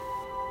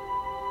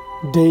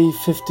Day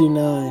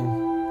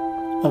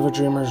 59 of A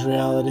Dreamer's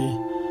Reality.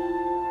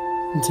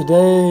 And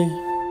today,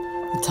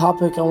 the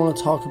topic I want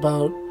to talk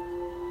about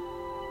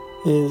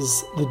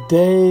is the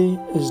day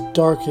is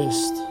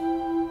darkest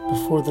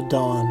before the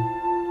dawn.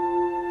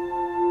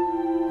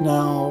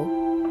 Now,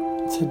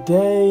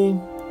 today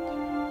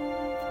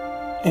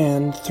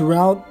and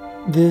throughout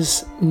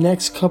this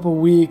next couple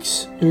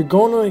weeks, you're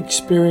going to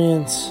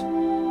experience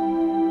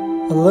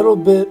a little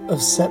bit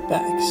of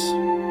setbacks.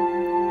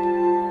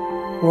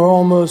 We're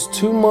almost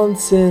 2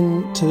 months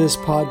into this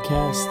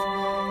podcast,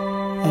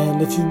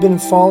 and if you've been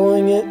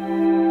following it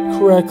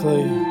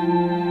correctly,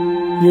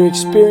 you're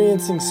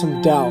experiencing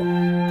some doubt.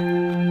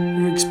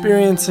 You're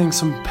experiencing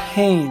some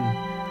pain.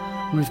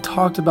 And we've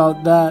talked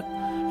about that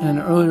in an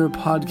earlier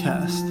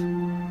podcast.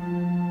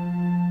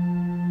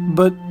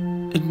 But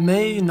it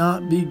may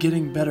not be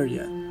getting better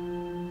yet.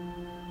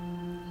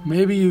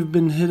 Maybe you've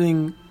been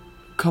hitting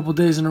a couple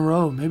days in a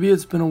row. Maybe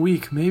it's been a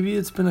week. Maybe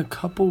it's been a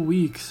couple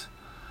weeks.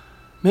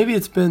 Maybe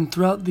it's been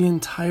throughout the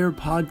entire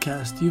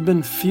podcast. You've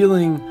been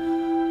feeling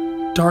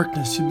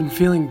darkness. You've been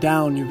feeling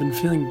down. You've been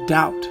feeling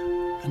doubt.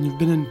 And you've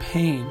been in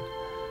pain.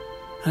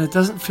 And it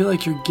doesn't feel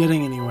like you're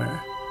getting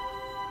anywhere.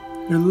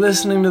 You're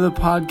listening to the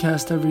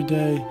podcast every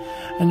day.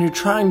 And you're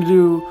trying to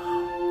do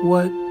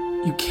what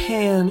you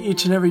can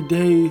each and every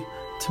day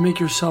to make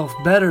yourself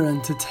better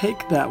and to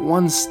take that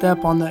one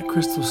step on that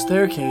crystal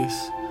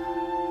staircase.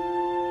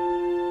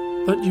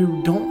 But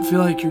you don't feel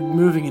like you're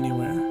moving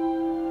anywhere.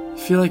 You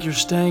feel like you're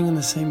staying in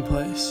the same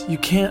place. You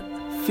can't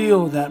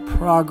feel that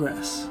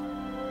progress.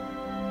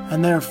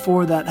 And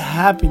therefore that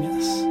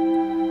happiness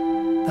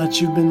that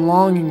you've been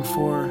longing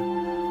for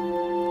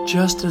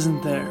just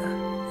isn't there.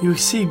 You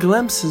see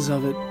glimpses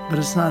of it, but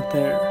it's not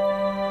there.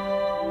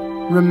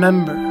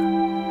 Remember,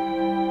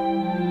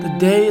 the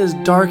day is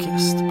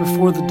darkest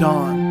before the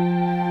dawn.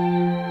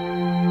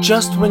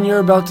 Just when you're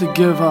about to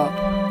give up,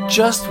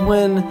 just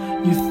when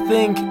you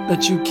think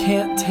that you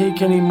can't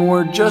take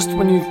anymore, just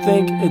when you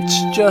think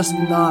it's just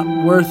not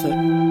worth it,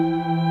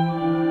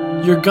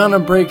 you're gonna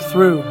break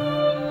through.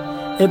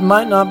 It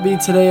might not be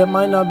today, it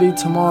might not be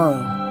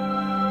tomorrow,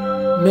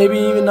 maybe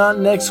even not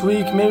next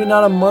week, maybe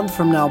not a month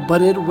from now,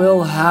 but it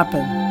will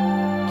happen.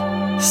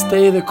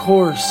 Stay the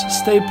course,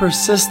 stay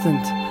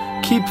persistent,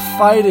 keep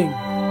fighting,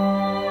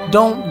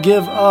 don't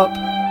give up.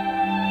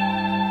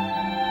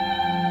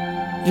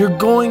 You're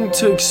going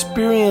to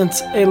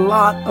experience a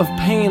lot of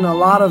pain, a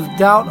lot of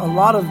doubt, a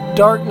lot of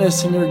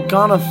darkness, and you're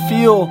gonna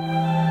feel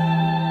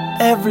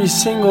every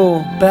single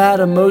bad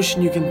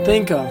emotion you can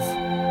think of.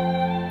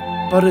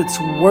 But it's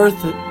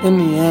worth it in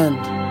the end.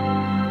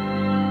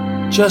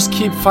 Just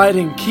keep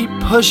fighting, keep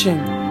pushing,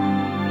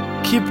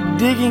 keep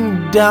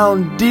digging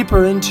down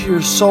deeper into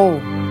your soul.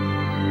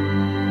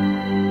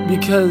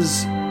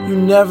 Because you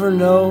never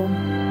know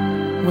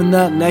when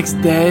that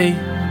next day,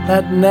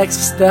 that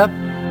next step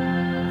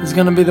is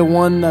going to be the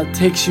one that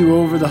takes you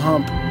over the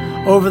hump,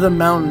 over the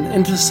mountain,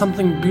 into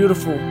something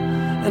beautiful,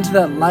 into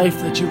that life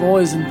that you've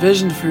always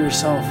envisioned for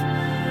yourself,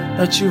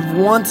 that you've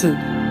wanted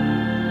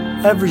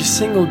every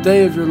single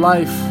day of your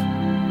life.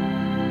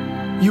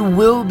 You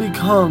will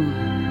become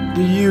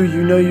the you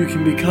know you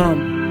can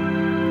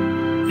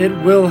become. It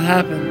will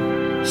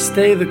happen.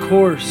 Stay the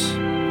course.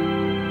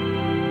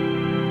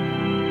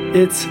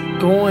 It's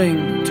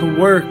going to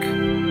work.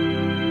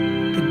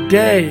 The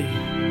day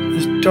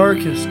is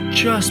darkest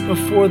just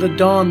before the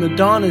dawn. The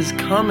dawn is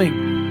coming.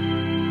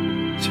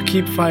 So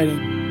keep fighting,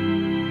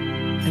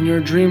 and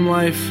your dream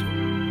life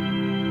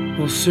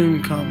will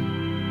soon come.